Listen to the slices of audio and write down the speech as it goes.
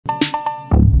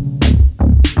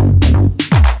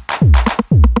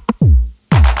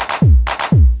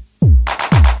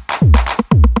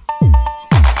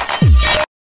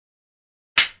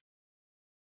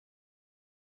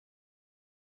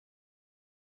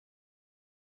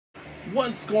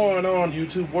What's going on,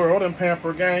 YouTube world and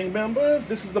Pamper Gang members?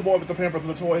 This is the boy with the Pampers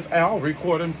and the Toys, Al,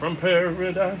 recording from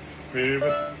Paradise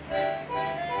Spirit.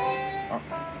 I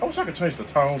wish I could change the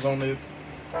tones on this.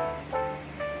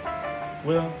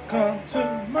 Welcome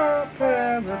to my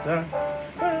paradise.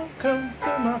 Welcome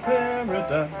to my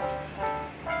paradise.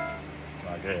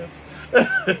 I guess.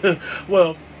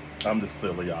 Well, I'm just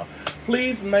silly, y'all.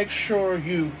 Please make sure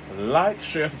you like,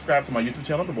 share, subscribe to my YouTube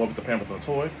channel, The Boy with the Pampers and the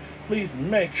Toys. Please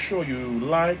make sure you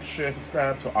like, share,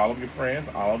 subscribe to all of your friends,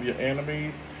 all of your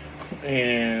enemies.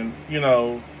 And, you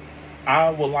know,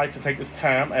 I would like to take this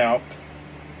time out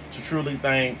to truly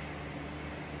thank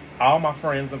all my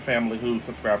friends and family who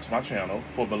subscribe to my channel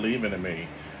for believing in me.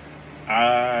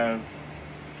 I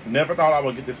never thought I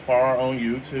would get this far on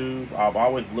YouTube. I've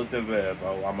always looked at it as,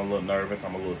 oh, I'm a little nervous,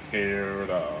 I'm a little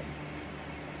scared.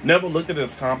 Never looked at it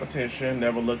as competition,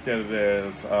 never looked at it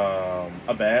as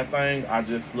a bad thing. I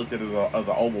just looked at it as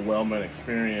an overwhelming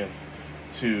experience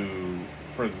to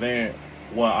present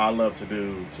what I love to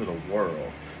do to the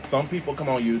world. Some people come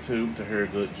on YouTube to hear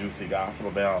good, juicy gossip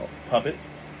about puppets.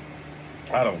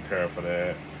 I don't care for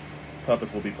that.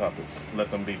 Puppets will be puppets. Let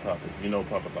them be puppets. You know what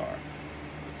puppets are.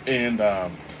 And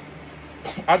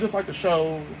I just like to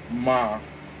show my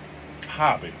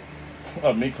hobby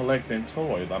of me collecting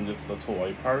toys. I'm just a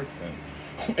toy person.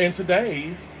 And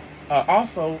today's,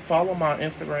 also follow my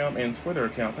Instagram and Twitter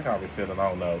account. I think I already said it, I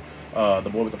don't know. The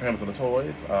Boy with the Pampers and the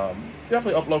Toys.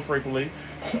 Definitely upload frequently.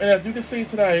 And as you can see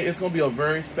today, it's going to be a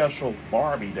very special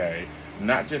Barbie day.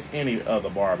 Not just any other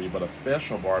Barbie, but a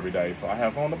special Barbie day. So I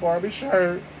have on the Barbie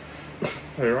shirt. So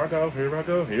here I go, here I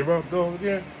go, here I go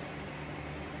again.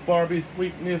 Barbie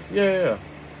sweetness, yeah.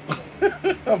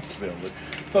 I'm feeling it.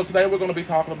 So today we're going to be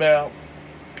talking about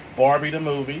Barbie the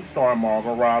movie, starring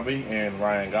Margot Robbie and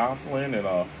Ryan Gosling and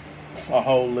a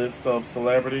whole list of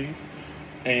celebrities.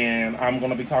 And I'm going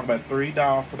to be talking about 3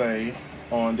 dolls today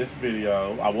on this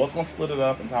video. I was going to split it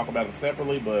up and talk about them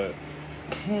separately, but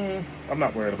I'm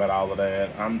not worried about all of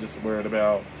that. I'm just worried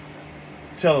about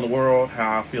telling the world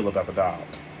how I feel about the doll.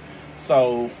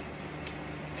 So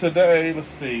today, let's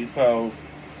see. So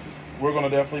we're going to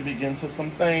definitely begin to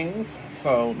some things.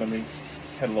 So let me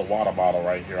have a little water bottle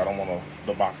right here. I don't want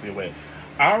the box to get wet.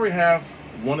 I already have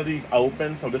one of these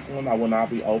open. So this one I will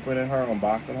not be opening her,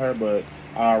 unboxing her. But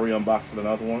I already unboxed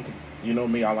another one. Because you know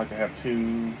me, I like to have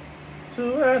 2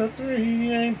 out of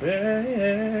 3 ain't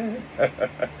bad.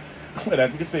 And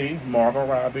as you can see, Margot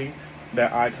Robbie,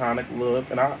 that iconic look.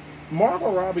 And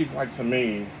Margot Robbie's like, to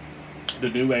me, the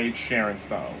new age Sharon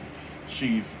Stone.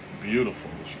 She's beautiful.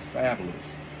 She's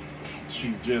fabulous.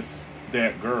 She's just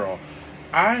that girl.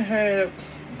 I had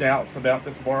doubts about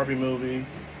this Barbie movie,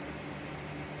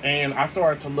 and I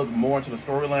started to look more into the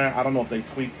storyline. I don't know if they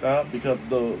tweaked up, because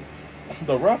the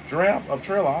rough draft of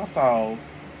trailer I saw,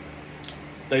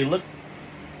 they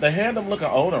had them looking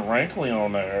old and wrinkly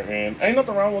on there, and ain't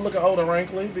nothing wrong with looking old and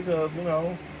wrinkly, because, you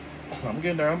know, I'm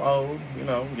getting there, I'm old, you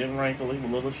know, I'm getting wrinkly, a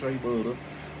little shea butter.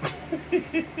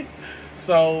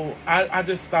 So I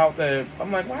just thought that,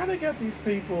 I'm like, why they got these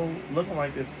people looking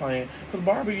like this playing? Because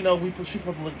Barbie, you know, she's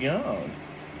supposed to look young,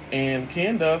 and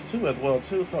Ken does too, as well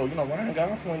too. So, you know, Ryan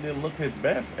Gosling didn't look his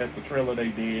best at the trailer they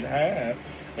did have.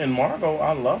 And Margot,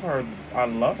 I love her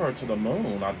to the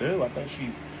moon. I do. I think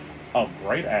she's a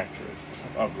great actress.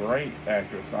 A great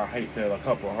actress. I hate that a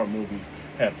couple of her movies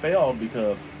have failed,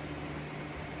 because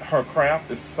her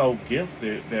craft is so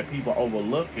gifted that people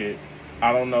overlook it.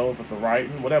 I don't know if it's the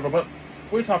writing, whatever, but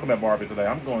we're talking about Barbie today.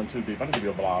 I'm going too deep. I need to be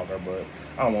a blogger, but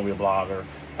I don't want to be a blogger.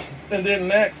 And then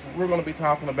next, we're going to be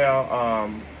talking about,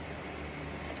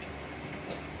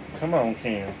 come on,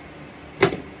 Ken.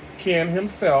 Ken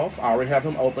himself. I already have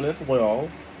him open as well.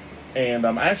 And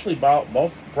I actually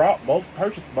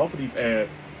purchased both of these at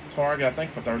Target, I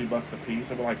think for 30 bucks a piece.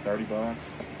 They were like 30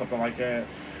 bucks, something like that.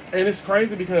 And it's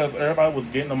crazy because everybody was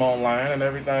getting them online and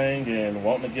everything and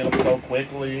wanting to get them so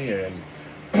quickly. And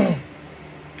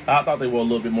I thought they were a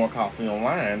little bit more costly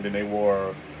online than they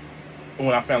were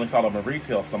when I finally saw them in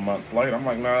retail some months later. I'm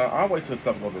like, nah, I'll wait till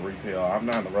stuff goes to retail. I'm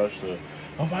not in a rush to,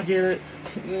 oh, if I get it.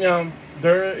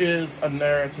 There is a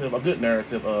narrative, a good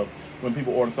narrative of when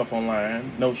people order stuff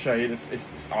online. No shade,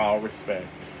 it's all respect.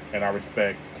 And I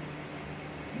respect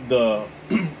the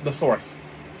source.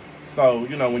 So,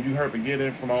 you know, when you hurt to get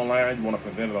it from online, you want to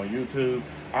present it on YouTube,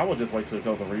 I will just wait till it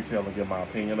goes to retail and give my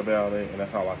opinion about it, and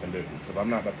that's all I can do. Because I'm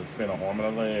not about to spend an arm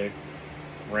and a leg,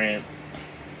 rent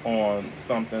on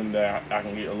something that I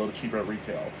can get a little cheaper at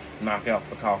retail. Knock out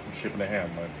the cost of shipping and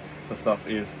handling. The stuff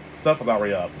is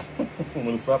already up. When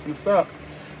it's up, it's stuck.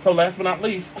 So last but not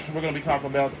least, we're going to be talking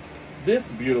about this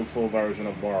beautiful version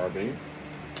of Barbie.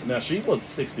 Now, she was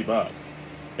 60 bucks.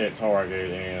 at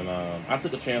Target, and I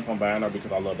took a chance on buying her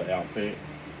because I love the outfit.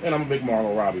 And I'm a big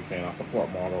Margot Robbie fan. I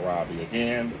support Margot Robbie.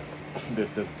 Again,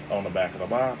 this is on the back of the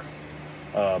box.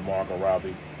 Margot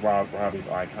Robbie's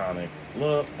iconic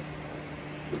look.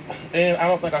 And I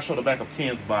don't think I showed the back of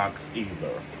Ken's box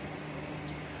either.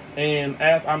 And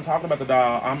as I'm talking about the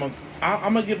doll, I'm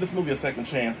gonna give this movie a second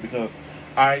chance because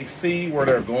I see where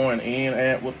they're going in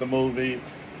at with the movie.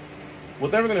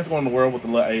 With everything that's going on in the world with the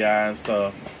little AI and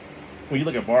stuff, when you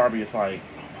look at Barbie, it's like,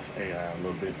 oh, that's AI a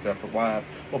little bit, Stepford Wives.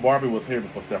 But Barbie was here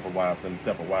before Stepford Wives, and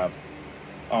Stepford Wives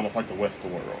almost like the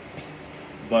Western world.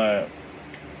 But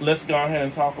let's go ahead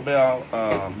and talk about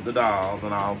the dolls,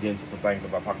 and I'll get into some things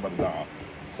as I talk about the doll.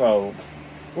 So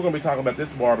we're going to be talking about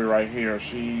this Barbie right here.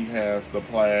 She has the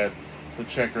plaid, the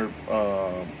checkered,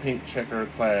 pink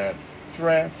checkered plaid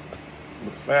dress.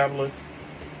 Looks fabulous.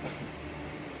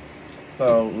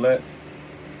 So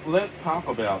let's talk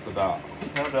about the doll.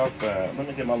 How about that? Let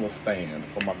me get my little stand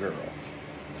for my girl.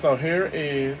 So here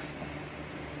is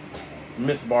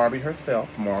Miss Barbie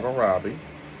herself, Margot Robbie.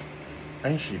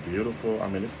 Ain't she beautiful? I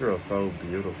mean, this girl is so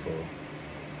beautiful.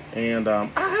 And I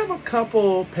have a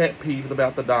couple pet peeves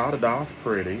about the doll. The doll's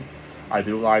pretty. I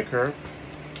do like her.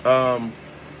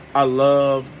 I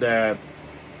love that.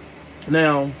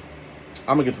 Now,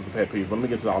 I'm going to get to some pet peeves, but let me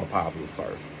get to all the positives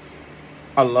first.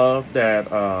 I love that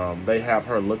they have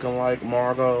her looking like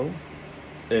Margot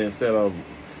instead of...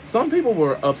 Some people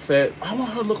were upset, I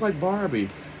want her to look like Barbie.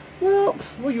 Well,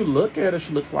 when you look at it,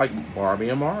 she looks like Barbie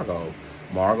and Margot.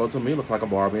 Margot, to me, looks like a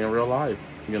Barbie in real life,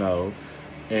 you know.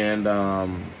 And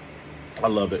I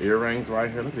love the earrings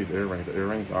right here. Look at these earrings. The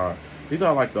earrings are... These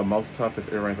are like the most toughest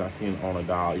earrings I've seen on a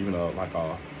doll, even like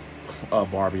a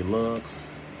Barbie Luxe,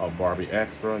 a Barbie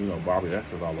Extra. You know, Barbie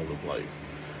Extra's all over the place.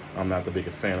 I'm not the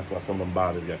biggest fan. That's why some of them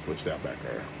bodies got switched out back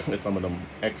there. And some of them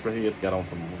extra heads got on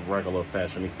some regular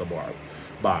fashionista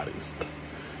bodies.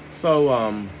 So,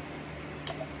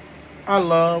 I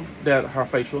love that her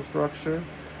facial structure.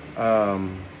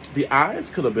 The eyes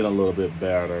could have been a little bit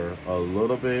better. A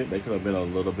little bit. They could have been a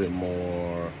little bit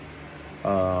more,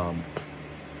 how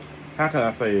can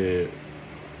I say it?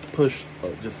 Pushed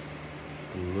just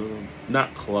a little,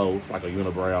 not close, like a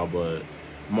unibrow, but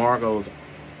Margot's,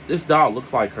 this doll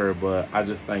looks like her, but I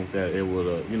just think that it would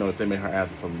have, you know, if they made her eyes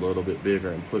just a little bit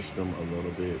bigger and pushed them a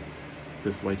little bit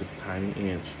this way, just a tiny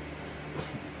inch,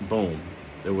 boom,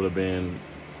 it would have been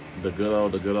the good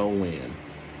old win.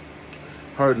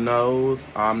 Her nose,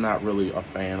 I'm not really a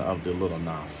fan of the little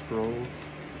nostrils,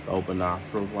 the open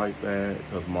nostrils like that,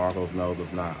 because Margot's nose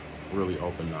is not really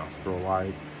open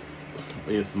nostril-like.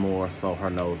 It's more so her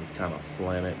nose is kind of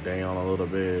slanted down a little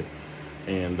bit.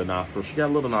 And the nostrils, she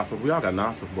got little nostrils. We all got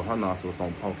nostrils, but her nostrils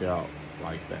don't poke out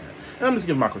like that. And I'm just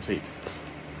giving my critiques.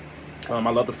 I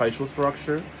love the facial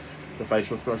structure. The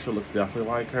facial structure looks definitely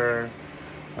like her.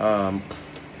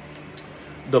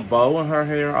 The bow in her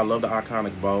hair, I love the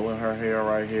iconic bow in her hair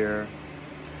right here.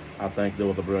 I think that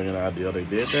was a brilliant idea. They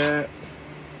did that.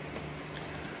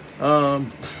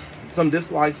 Some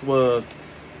dislikes was,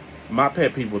 my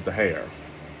pet peeve was the hair.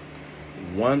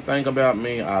 One thing about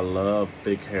me, I love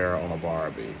thick hair on a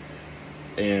Barbie.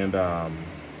 And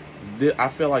I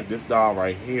feel like this doll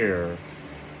right here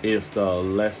is the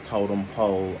less totem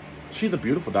pole. She's a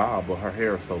beautiful doll, but her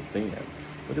hair is so thin.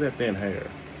 Look at that thin hair.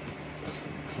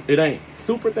 It ain't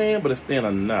super thin, but it's thin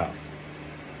enough.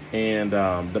 And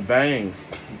the bangs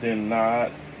did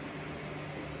not...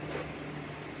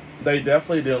 They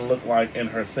definitely didn't look like in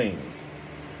her scenes.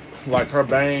 Like her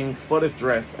bangs for this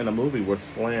dress in the movie were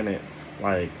slanted,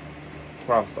 like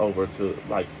crossed over to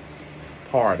like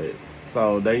parted.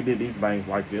 So they did these bangs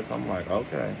like this. I'm like,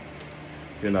 okay,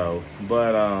 you know.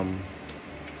 But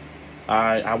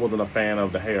I wasn't a fan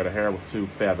of the hair. The hair was too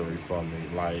feathery for me.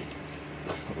 Like,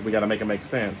 we got to make it make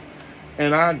sense.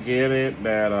 And I get it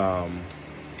that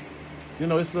you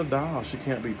know, it's a doll. She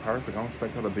can't be perfect. I don't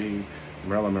expect her to be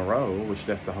Marilyn Monroe, which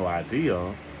that's the whole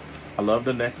idea. I love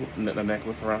the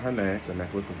necklace around her neck. The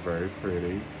necklace is very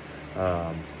pretty.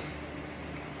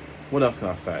 What else can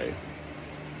I say?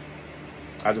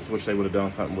 I just wish they would have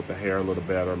done something with the hair a little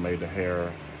better, made the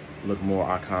hair look more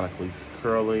iconically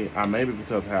curly. Maybe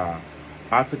because how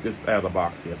I took this out of the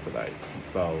box yesterday.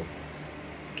 So,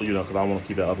 you know, because I want to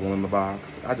keep the other one in the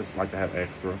box. I just like to have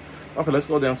extra. Okay, let's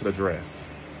go down to the dress.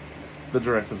 The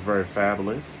dress is very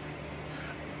fabulous.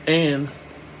 And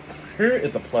here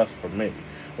is a plus for me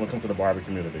when it comes to the Barbie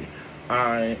community.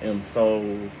 I am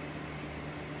so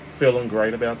feeling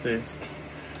great about this.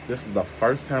 This is the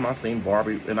first time I've seen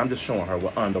Barbie, and I'm just showing her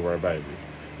with underwear, baby.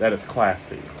 That is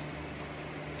classy.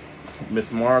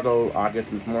 Miss Margot, I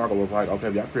guess Miss Margot was like, okay,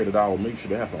 if y'all create a doll with me, she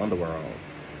better have some underwear on.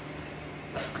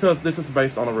 because this is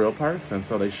based on a real person,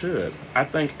 so they should. I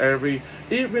think even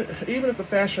if the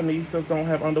fashionistas don't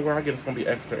have underwear, I get it's gonna be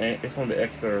extra. It's gonna be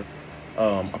extra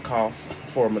a cost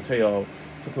for Mattel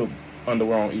to put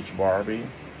underwear on each Barbie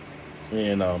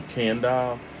and Ken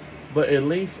doll. But at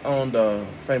least on the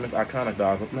famous iconic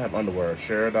dolls, let them have underwear.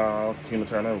 Cher dolls, Tina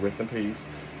Turner, rest in peace,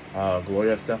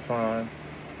 Gloria Estefan,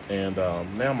 and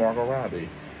now Margot Robbie.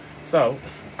 So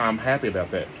I'm happy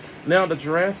about that. Now the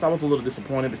dress, I was a little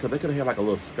disappointed because they could have had like a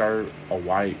little skirt, a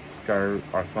white skirt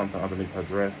or something underneath her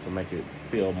dress to make it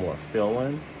feel more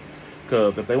filling.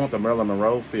 Because if they want the Marilyn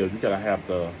Monroe feel, you gotta have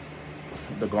the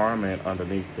garment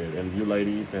underneath it. And you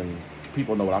ladies and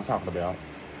people know what I'm talking about.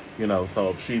 You know, so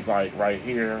if she's like right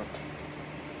here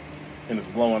and it's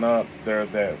blowing up, there's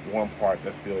that one part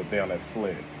that's still down that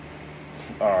slit.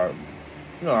 You know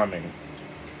what I mean?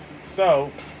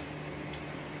 So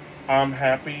I'm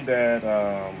happy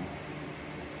that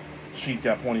she's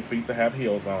got pointy feet to have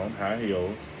heels on, high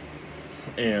heels.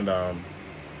 And I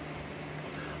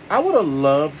would have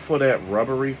loved for that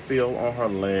rubbery feel on her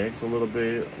legs a little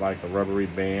bit, like a rubbery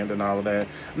band and all of that.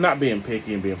 Not being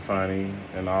picky and being funny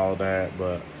and all of that,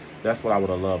 but that's what I would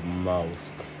have loved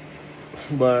most.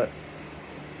 But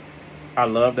I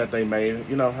love that they made,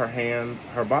 you know, her hands,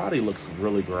 her body looks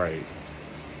really great.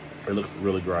 It looks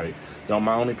really great. Though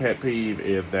my only pet peeve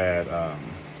is that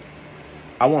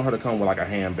I want her to come with like a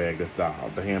handbag, this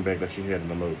doll, the handbag that she had in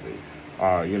the movie,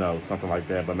 or you know, something like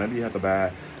that. But maybe you have to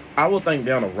buy. I would think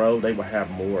down the road they would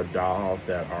have more dolls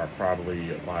that are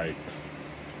probably like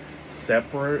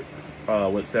separate,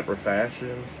 with separate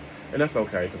fashions, and that's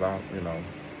okay because I, you know,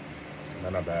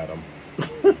 I'm not bad them.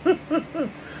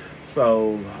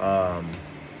 So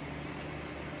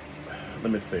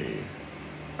let me see.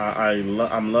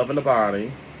 I'm loving the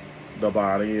body. The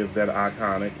body is that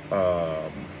iconic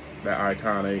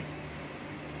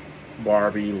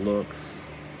Barbie looks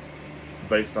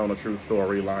based on a true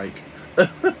story, like.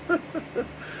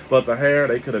 But the hair,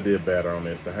 they could have did better on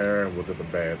this. The hair was just a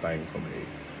bad thing for me.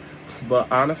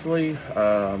 But honestly,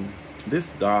 this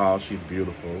doll, she's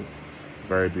beautiful,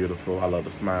 very beautiful. I love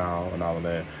the smile and all of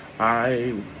that.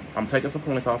 I'm taking some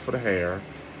points off for the hair.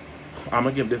 I'm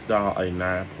gonna give this doll a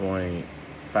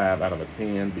 9.5 out of a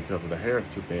 10 because of the hair is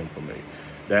too thin for me.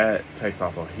 That takes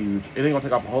off a huge, it ain't gonna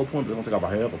take off a whole point, but it's gonna take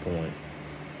off a half a point.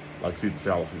 Like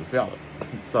Caesar salad.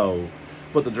 So,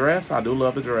 but the dress, I do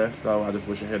love the dress, though. I just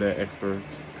wish it had that extra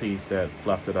piece that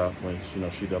fluffed it up when, you know,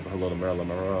 she does her little Marilyn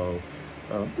Monroe.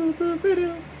 I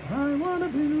wanna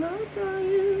be loved by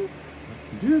you.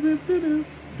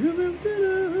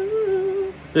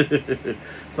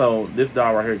 So this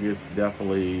doll right here gets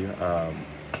definitely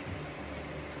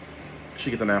she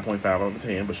gets a 9.5 out of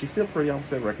 10, but she's still pretty.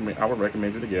 I would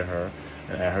recommend you to get her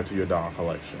and add her to your doll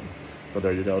collection. So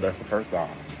there you go. That's the first doll.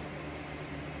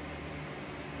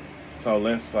 So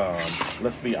let's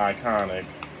be iconic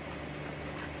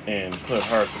and put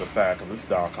her to the side because this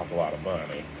doll costs a lot of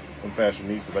money. When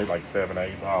fashionistas, they like $7,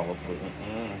 $8. But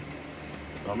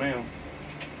no ma'am.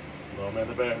 No man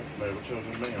the best. Married with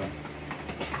children, ma'am.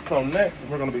 So next,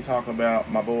 we're going to be talking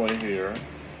about my boy here,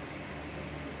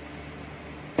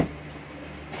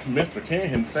 Mr. Ken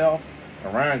himself.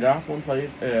 And Ryan Gosling plays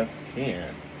as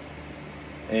Ken.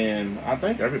 And I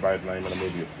think everybody's name in the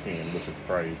movie is Ken, which is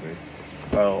crazy.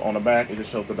 So on the back, it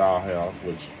just shows the dollhouse,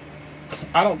 which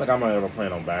I don't think I'm going to ever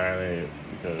plan on buying it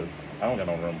because I don't got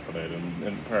no room for that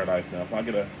in Paradise now. If I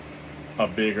get a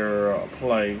bigger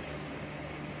place,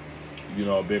 you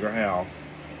know, a bigger house,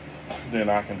 then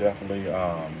I can definitely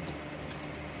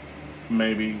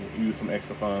maybe use some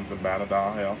extra funds and buy the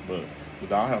dollhouse. But the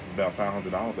dollhouse is about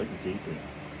 $500. They can keep it.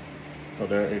 So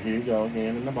here you go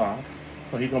again in the box.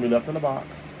 So he's going to be left in the box.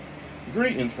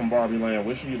 Greetings from Barbie Land.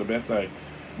 Wishing you the best day.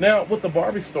 Now, with the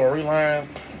Barbie storyline,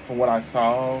 from what I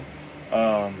saw,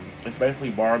 it's basically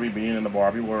Barbie being in the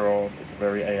Barbie world. It's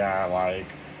very AI-like,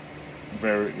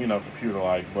 very, you know,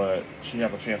 computer-like, but she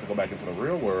has a chance to go back into the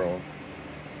real world.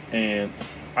 And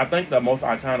I think the most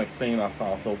iconic scene I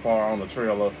saw so far on the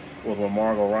trailer was when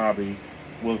Margot Robbie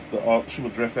was she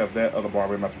was dressed as that other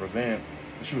Barbie I'm about to present.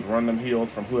 And she was running them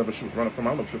heels from whoever she was running from.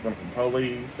 I don't know if she was running from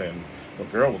police, and the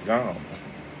girl was gone.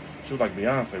 She was like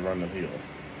Beyonce running them heels.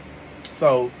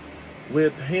 So,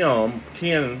 with him,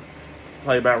 Ken,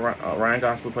 played by Ryan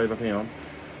Gosling, plays as him.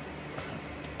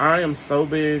 I am so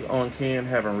big on Ken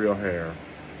having real hair.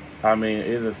 I mean,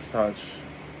 it is such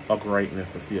a greatness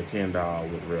to see a Ken doll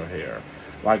with real hair.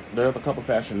 Like, there's a couple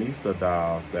fashionista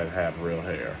dolls that have real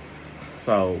hair.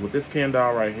 So, with this Ken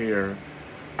doll right here,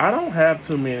 I don't have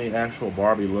too many actual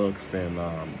Barbie looks and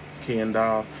Ken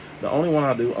dolls. The only one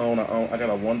I do own, I got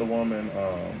a Wonder Woman,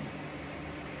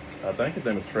 I think his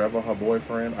name is Trevor, her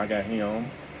boyfriend. I got him.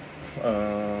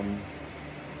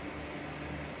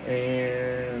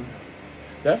 And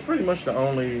that's pretty much the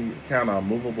only kind of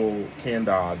movable Ken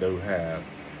doll I do have.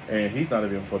 And he's not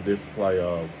even for display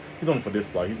of, he's only for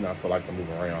display. He's not for like to move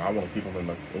around. I want to keep him in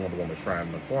the Wonder Woman shrine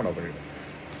in the corner over here.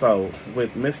 So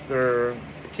with Mr.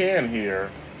 Ken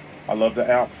here, I love the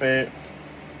outfit.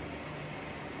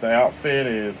 The outfit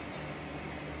is,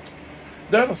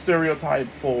 there's a stereotype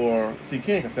for, see,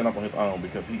 Ken can stand up on his own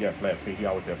because he got flat feet. He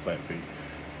always had flat feet.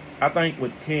 I think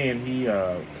with Ken,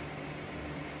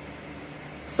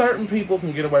 certain people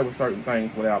can get away with certain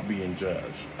things without being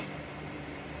judged,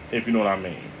 if you know what I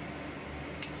mean.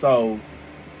 So,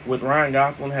 with Ryan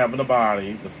Gosling having a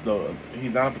body,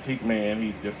 he's not a petite man,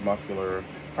 he's just muscular,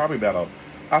 probably about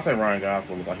I say Ryan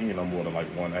Gosling, like he ain't no more than like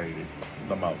 180,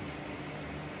 the most,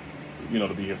 you know,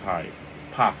 to be his height,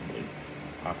 possibly.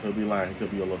 I could be lying, he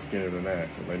could be a little skinnier than that,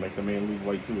 because they make the men lose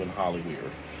weight too in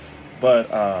Hollywood. But,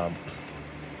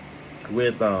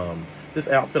 with this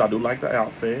outfit, I do like the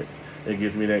outfit. It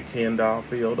gives me that Ken doll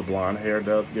feel. The blonde hair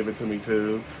does give it to me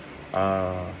too.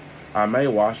 I may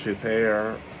wash his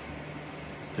hair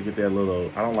to get that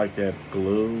little, I don't like that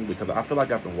glue, because I feel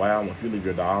like after a while, if you leave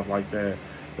your dolls like that,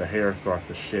 the hair starts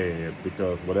to shed,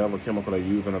 because whatever chemical they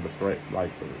use under the straight,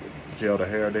 like gel the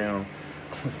hair down,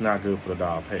 it's not good for the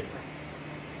doll's hair.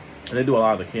 And they do a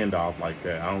lot of the Ken dolls like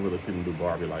that. I don't really see them do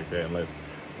Barbie like that, unless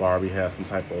Barbie has some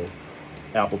type of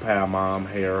apple pie mom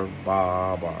hair,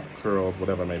 bob, or curls,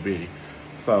 whatever it may be.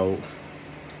 So,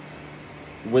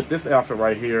 with this outfit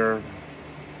right here,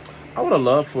 I would have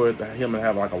loved for him to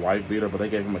have like a white beater, but they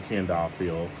gave him a Ken doll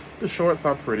feel. The shorts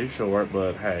are pretty short,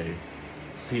 but hey,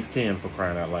 he's Ken for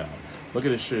crying out loud. Look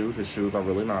at his shoes. His shoes are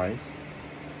really nice.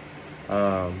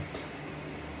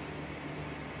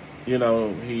 You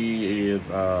know, he is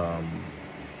got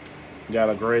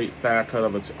a great thigh cut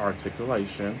of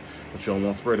articulation, but you don't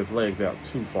want to spread his legs out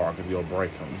too far because you'll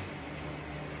break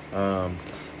him.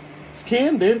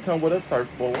 Ken did come with a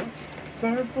surfboard.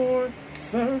 Surfboard,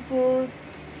 surfboard,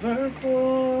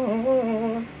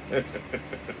 surfboard.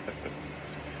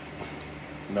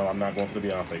 No, I'm not going to the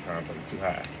Beyonce concert. It's too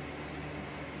high.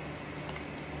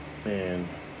 And,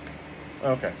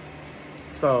 okay.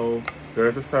 So,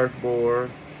 there's a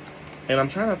surfboard. And I'm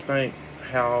trying to think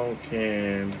how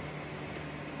can,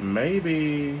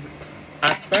 maybe,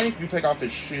 I think you take off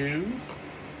his shoes.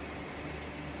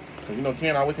 Because, you know,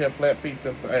 Ken always had flat feet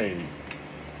since the 80s.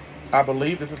 I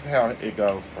believe this is how it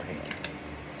goes for him.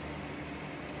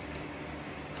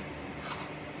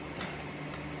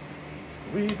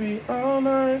 We be all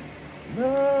night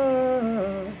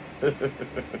long.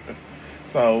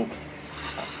 So,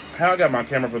 how I got my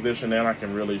camera position now, I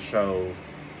can really show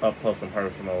up close and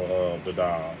personal of the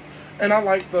dolls. And I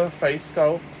like the face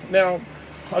sculpt. Now,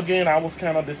 again, I was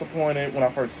kind of disappointed when I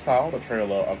first saw the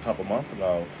trailer a couple months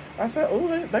ago. I said, oh,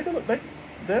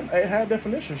 they had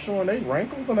definition showing their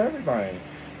wrinkles and everything.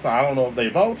 So I don't know if they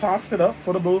Botoxed it up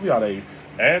for the movie, or they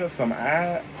added some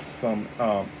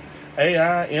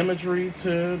AI imagery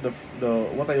to the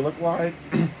what they look like.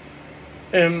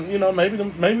 And, you know,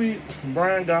 maybe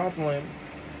Ryan Gosling,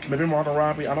 maybe Margot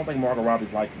Robbie. I don't think Margot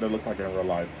Robbie's like they look like in real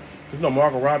life. Because, you know,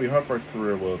 Margot Robbie, her first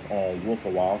career was on Wolf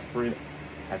of Wall Street.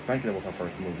 I think that was her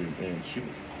first movie, and she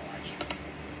was gorgeous.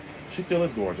 She still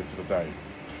is gorgeous to this day.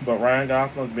 But Ryan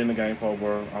Gosling's been in the game for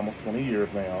over almost 20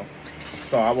 years now.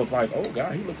 So I was like, oh,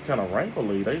 God, he looks kind of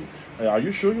wrinkly. Are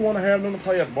you sure you want to have them to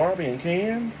play as Barbie and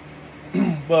Ken?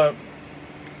 But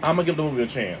I'm going to give the movie a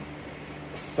chance.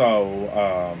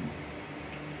 So,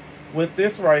 with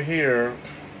this right here,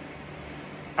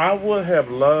 I would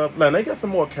have loved... Now, they got some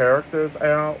more characters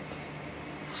out.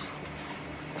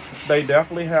 They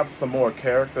definitely have some more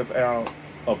characters out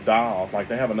of dolls. Like,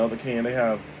 they have another Ken. They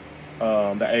have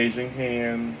the Asian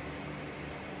Ken.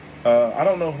 I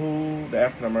don't know who the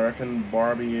African-American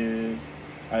Barbie is.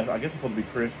 I guess it's supposed to be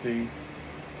Christy.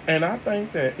 And I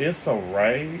think that Issa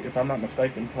Rae, if I'm not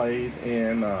mistaken, plays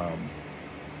in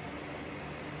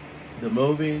the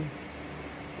movie.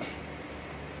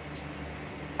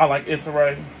 I like Issa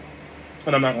Rae.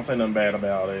 And I'm not going to say nothing bad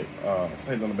about it.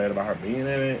 Say nothing bad about her being in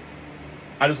it.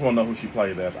 I just want to know who she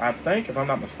plays as. I think, if I'm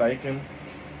not mistaken...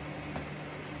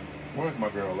 Where's my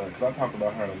girl at? Because I talked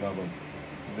about her in another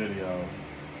video.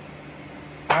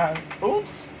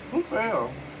 Oops. Who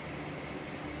fell?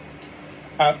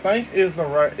 I think Issa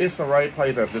Rae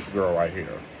plays as this girl right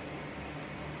here.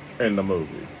 In the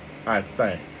movie. I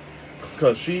think.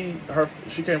 Because she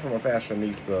came from a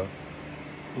fashionista.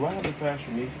 Do I have a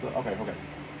fashionista? Okay.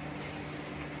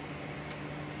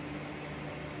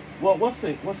 Well, what's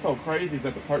so crazy is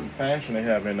that the certain fashion they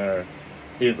have in there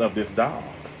is of this doll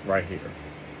right here.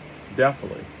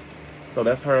 Definitely. So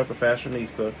that's her as a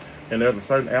fashionista. And there's a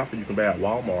certain outfit you can buy at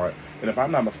Walmart. And if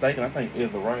I'm not mistaken, I think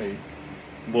Issa Rae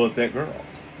was that girl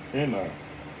in there.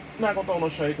 I'm not gonna throw no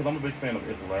shade because I'm a big fan of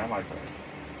Issa Rae. I like her.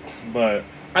 But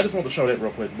I just want to show that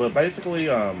real quick. But basically,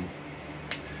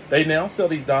 they now sell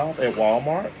these dolls at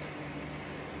Walmart.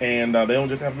 And they don't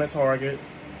just have them at Target.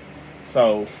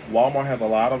 So Walmart has a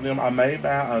lot of them. I may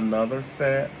buy another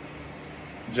set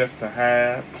just to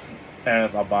have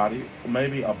as a body,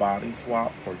 maybe a body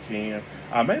swap for Ken.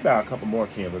 I may buy a couple more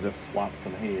Kens or just swap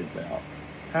some heads out.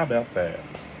 How about that?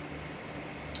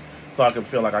 So I can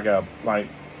feel like I got like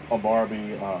a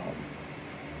Barbie.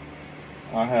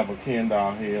 I have a Ken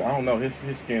doll head. I don't know, his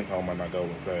skin tone might not go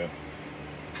with that.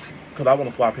 Because I want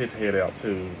to swap his head out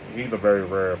too. He's a very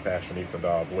rare fashionista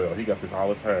doll as well. He got this all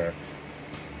his hair.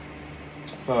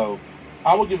 So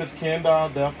I would give his Ken doll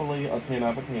definitely a 10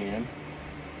 out of 10.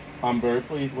 I'm very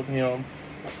pleased with him.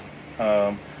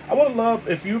 I would have loved,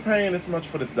 if you're paying this much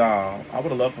for this doll, I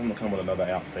would have loved for him to come with another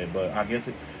outfit. But I guess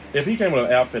if he came with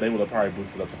an outfit, they would have probably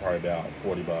boosted up to probably about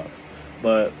 $40.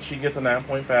 But she gets a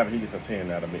 9.5 and he gets a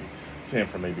 10 out of me. 10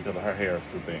 for me because her hair is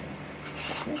too thin.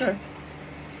 Okay.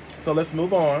 So let's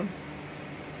move on.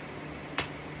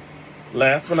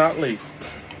 Last but not least.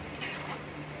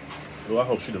 Oh, I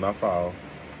hope she did not fall.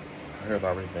 Her hair's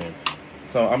already thin.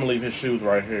 So I'm going to leave his shoes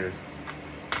right here.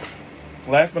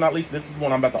 Last but not least, this is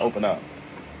one I'm about to open up.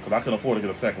 Because I couldn't afford to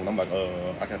get a second one. I'm like,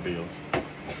 I got bills.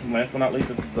 Last but not least,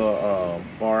 this is the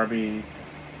Barbie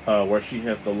where she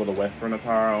has the little Western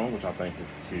attire on, which I think is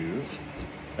cute.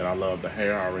 And I love the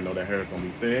hair. I already know that hair is going to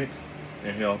be thick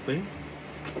and healthy.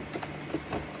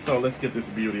 So let's get this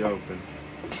beauty open.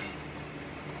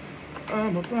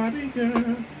 I'm a Barbie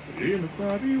girl in a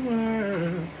Barbie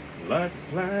world. Life is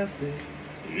plastic.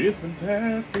 It's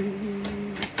fantastic.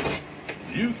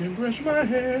 You can brush my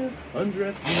hair,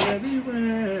 undress me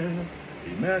everywhere.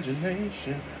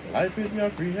 Imagination, life is your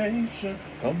creation.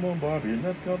 Come on, Barbie,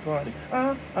 let's go party.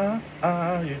 Yeah.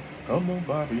 Come on,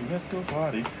 Barbie, let's go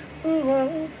party. Ooh,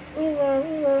 oh, ooh,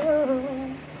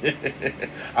 oh, oh.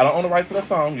 I don't own the rights to the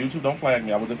song. YouTube don't flag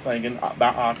me. I was just singing by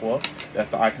Aqua. That's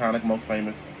the iconic, most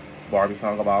famous Barbie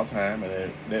song of all time,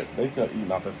 and they still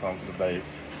eating off that song to this day.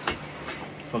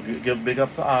 So give big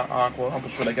ups to Aqua. I'm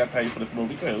sure they got paid for this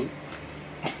movie too.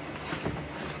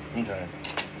 Okay,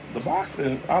 the box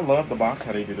is, I love the box,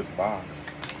 how they did this box.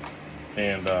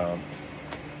 And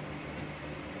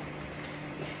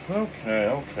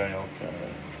okay.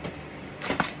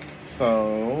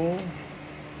 So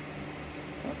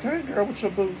okay, girl, with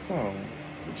your boots on,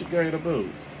 with your gator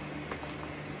boots.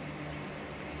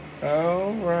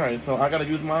 Alright, so I gotta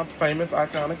use my famous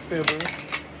iconic scissors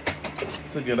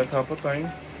to get a couple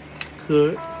things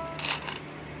cut.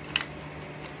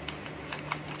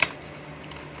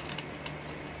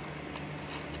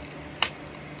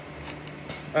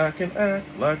 I can act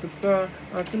like a star,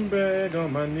 I can beg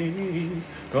on my knees.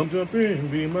 Come jump in,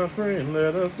 be my friend,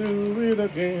 let us do it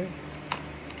again.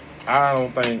 I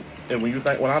don't think, and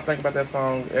when I think about that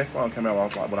song came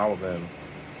out when I was in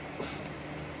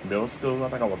middle school. I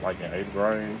think I was like in 8th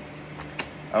grade.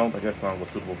 I don't think that song was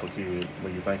suitable for kids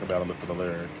when you think about it, listen to the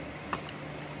lyrics.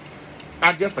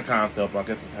 I guess the concept, I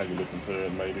guess it's how you listen to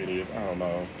it, maybe it is, I don't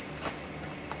know.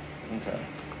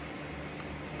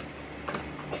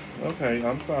 Okay,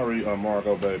 I'm sorry,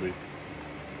 Margot, baby.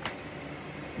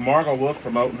 Margot was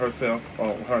promoting herself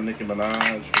on her Nicki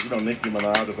Minaj. You know, Nicki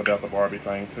Minaj is about the Barbie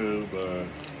thing too, but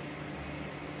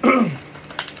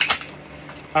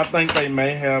I think they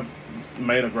may have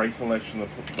made a great selection of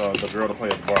the girl to play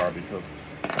as Barbie, because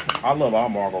I love all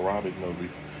Margot Robbie's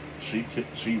movies. She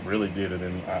really did it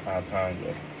in our time.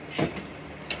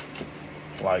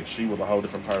 Like, she was a whole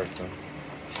different person.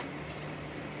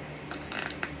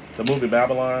 The movie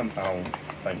Babylon, I don't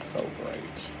think so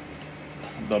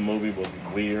great. The movie was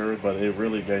weird, but it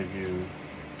really gave you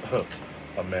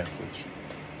a message.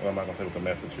 Well, I'm not going to say what the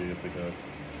message is because...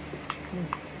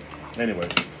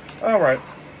 Anyways. Alright.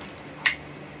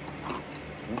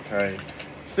 Okay.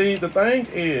 See, the thing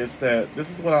is that this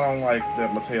is what I don't like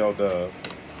that Mattel does.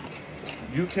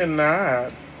 You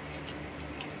cannot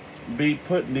be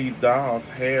putting these dolls'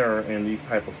 hair in these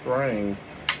type of strings,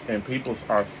 and people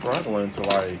are struggling to,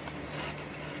 like,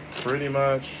 pretty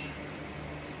much,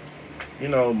 you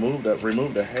know, remove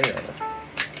the hair.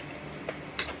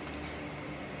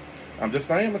 I'm just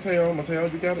saying, Mattel,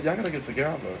 y'all gotta get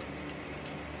together.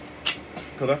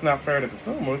 Because that's not fair to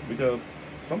consumers, because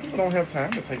some people don't have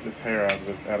time to take this hair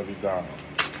out of these dolls.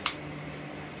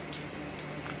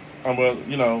 Well,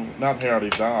 you know, not hair out of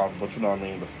these dolls, but you know what I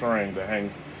mean, the string that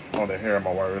hangs on their hair,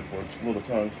 my words, with the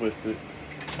tongue twisted.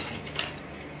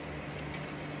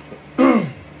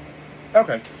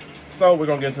 Okay, So we're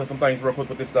gonna get into some things real quick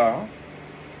with this doll.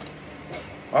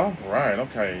 All right,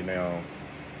 okay, now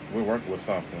we're working with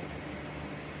something.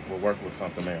 We're working with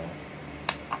something now.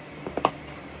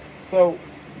 So,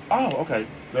 oh, okay,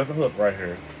 there's a hook right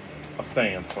here, a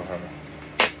stand for her.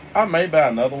 I may buy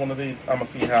another one of these. I'm gonna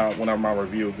see how, whenever my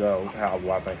review goes, how do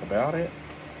I think about it,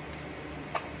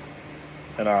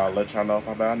 and I'll let y'all know if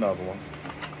I buy another one.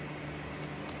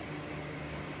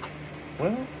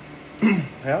 Well,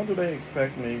 how do they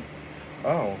expect me?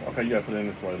 Oh, okay, you gotta put it in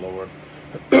this way, Lord.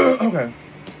 Okay.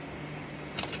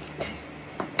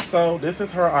 So this is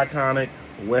her iconic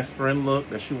Western look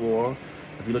that she wore.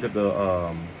 If you look at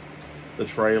the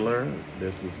trailer,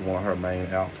 this is one of her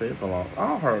main outfits. Along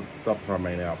all her stuff is her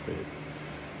main outfits.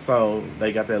 So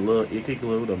they got that little icky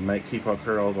glue to keep her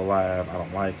curls alive. I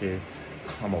don't like it.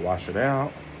 I'm gonna wash it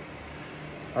out.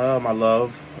 I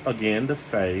love, again, the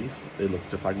face. It looks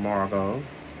just like Margot.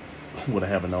 Would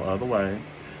have it no other way.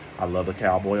 I love the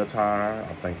cowboy attire.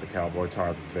 I think the cowboy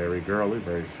attire is very girly,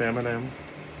 very feminine.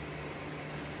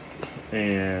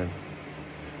 And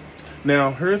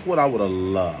now here's what I would have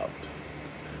loved.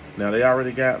 Now they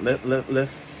already got,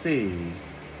 let's see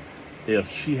if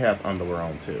she has underwear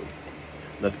on too.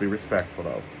 Let's be respectful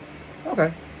though.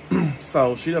 Okay.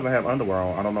 So she doesn't have underwear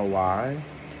on. I don't know why.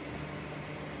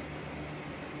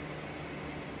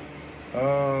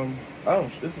 Oh,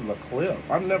 this is a clip.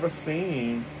 I've never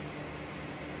seen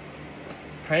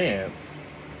pants,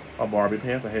 or Barbie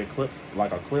pants that had clips,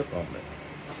 like a clip on it.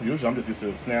 Usually I'm just used to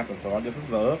it snapping, so I guess it's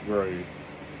an upgrade.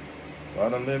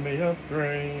 Gotta let me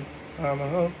upgrade. I'm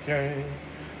okay.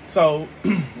 So,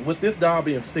 with this doll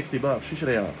being 60 bucks, she should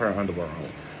have a pair of underwear on.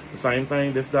 The same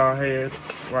thing this doll had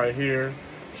right here.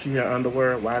 She had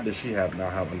underwear. Why did she not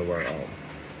have underwear on?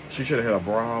 She should have had a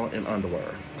bra and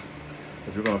underwear.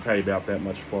 If you're gonna pay about that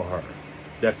much for her.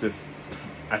 That's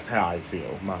how I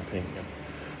feel, my opinion.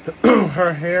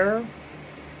 Her hair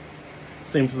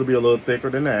seems to be a little thicker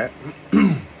than that.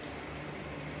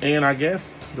 And I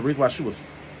guess the reason why she was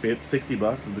 60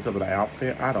 bucks is because of the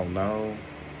outfit. I don't know.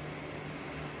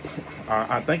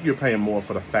 I think you're paying more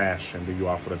for the fashion than you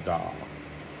are for the doll.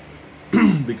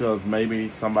 Because maybe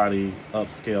somebody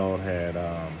upscaled had,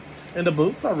 and the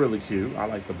boots are really cute. I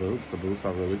like the boots. The boots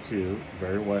are really cute.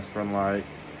 Very Western-like.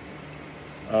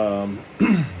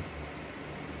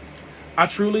 I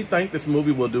truly think this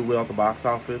movie will do well at the box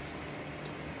office.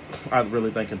 I really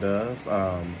think it does.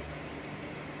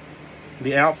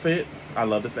 The outfit, I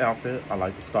love this outfit. I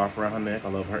like the scarf around her neck. I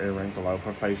love her earrings. I love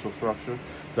her facial structure.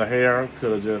 The hair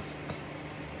could have just...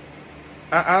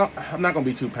 I'm not going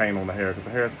to be too pain on the hair because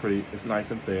the hair is pretty... It's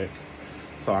nice and thick.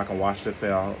 So I can wash this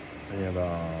out and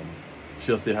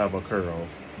she'll still have her curls.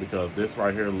 Because this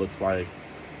right here looks like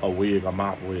a wig, a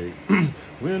mop wig.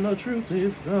 When the truth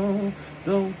is gone,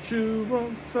 don't you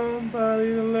want somebody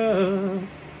to love?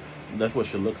 That's what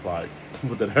she looks like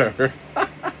with that hair.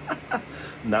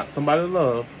 Not somebody to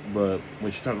love, but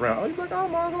when she turns around, oh, you're like, oh,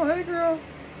 Margot, hey, girl.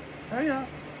 Hey, y'all.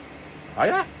 Oh,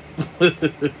 yeah.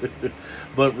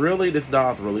 But really, this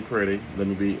doll's really pretty.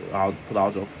 I'll put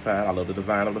all jokes aside. I love the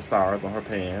design of the stars on her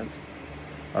pants.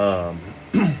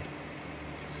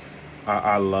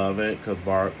 I love it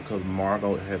because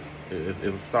Margot is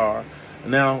a star.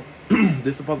 Now, this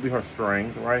is supposed to be her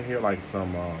strings right here, like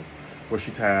some where she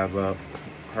ties up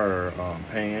her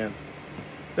pants.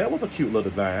 That was a cute little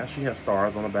design. She has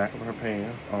stars on the back of her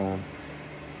pants on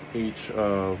each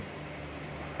of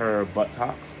her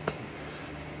buttocks.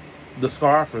 The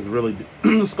scarf is really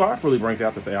the scarf really brings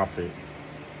out this outfit.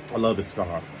 I love this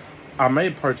scarf. I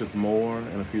may purchase more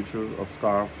in the future of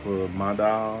scarves for my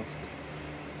dolls,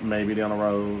 maybe down the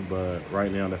road, but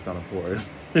right now that's not important.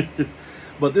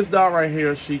 But this doll right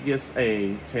here, she gets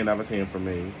a 10 out of 10 for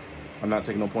me. I'm not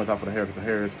taking no points off of the hair because the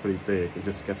hair is pretty thick. It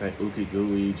just gets that ooky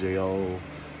gooey gel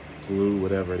glue,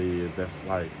 whatever it is. That's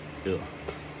like, ugh.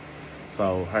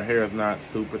 So her hair is not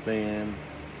super thin.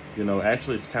 You know,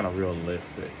 actually it's kind of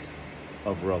realistic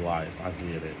of real life. I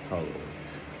get it, totally.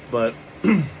 But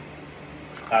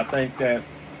I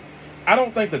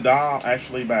don't think the doll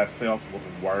actually by itself was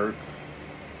worth.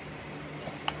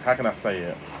 How can I say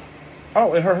it?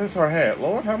 Oh, here's her hat.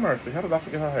 Lord have mercy. How did I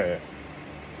forget her hat?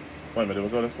 Wait a minute, did we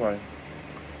go this way?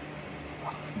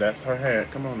 That's her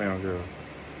hat. Come on now, girl.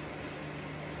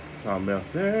 Talking about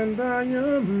stand by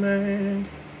your man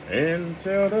and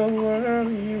tell the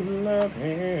world you love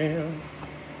him.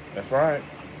 That's right.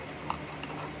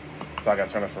 So I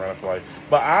gotta turn this around this way.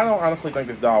 But I don't honestly think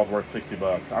this doll is worth 60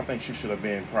 bucks. I think she should have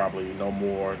been probably no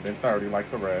more than 30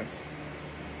 like the rest.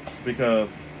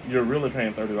 Because you're really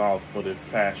paying $30 for this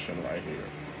fashion right here.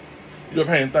 You're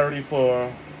paying 30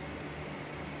 for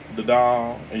the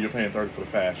doll and you're paying 30 for the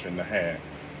fashion, the hat.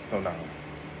 So no.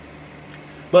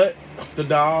 But the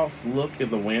dolls look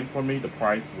is a win for me. The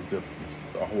price was just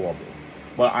horrible.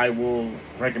 But I will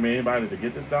recommend anybody to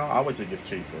get this doll. I'll wait till it gets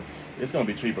cheaper. It's going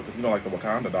to be cheaper because, you know, like the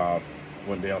Wakanda dolls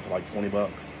went down to like 20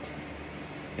 bucks.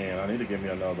 And I need to get me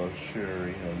another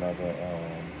Shuri, another,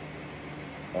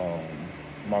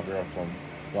 my girl from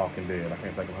Walking Dead. I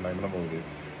can't think of her name in the movie.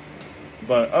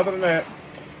 But other than that,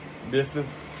 this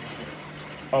is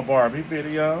a Barbie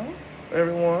video,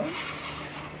 everyone.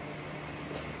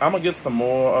 I'm going to get some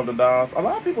more of the dolls. A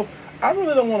lot of people, I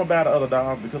really don't want to buy the other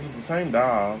dolls because it's the same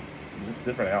doll, just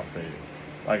different outfit.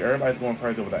 Like, everybody's going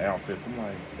crazy over the outfits. I'm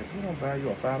like, if you don't buy you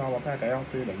a $5 pack of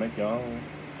outfit and make your own.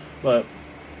 But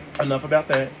enough about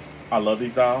that. I love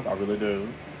these dolls. I really do.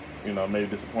 You know, maybe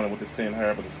disappointed with this thin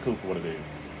hair, but it's cool for what it is.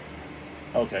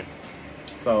 Okay.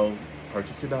 So,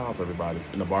 purchase your dolls, everybody.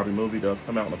 And the Barbie movie does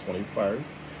come out on the 21st,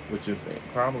 which is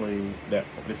probably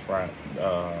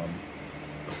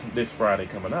this Friday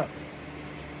coming up.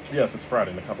 Yes, it's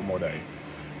Friday in a couple more days.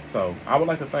 So, I would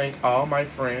like to thank all my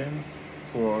friends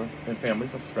and family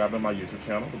for subscribing to my YouTube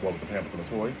channel, The Boy with the Pampers and the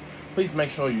Toys. Please make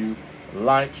sure you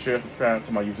like, share, subscribe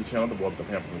to my YouTube channel, The Boy with the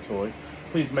Pampers and the Toys.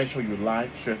 Please make sure you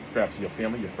like, share, subscribe to your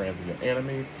family, your friends, and your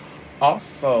enemies.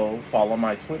 Also, follow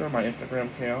my Twitter, my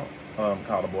Instagram account,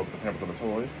 called The Boy with the Pampers and the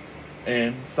Toys.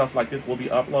 And stuff like this will be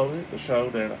uploaded to show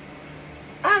that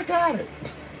I got it.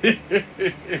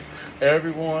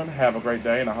 Everyone, have a great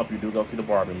day, and I hope you do go see the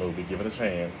Barbie movie. Give it a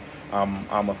chance.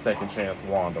 I'm a second chance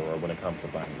wanderer when it comes to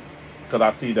things. Because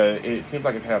I see that it seems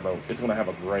like it's going to have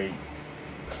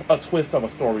a twist of a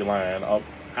storyline.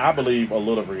 I believe a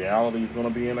little reality is going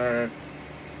to be in there.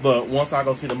 But once I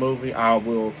go see the movie, I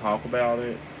will talk about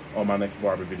it on my next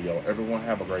Barbie video. Everyone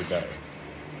have a great day.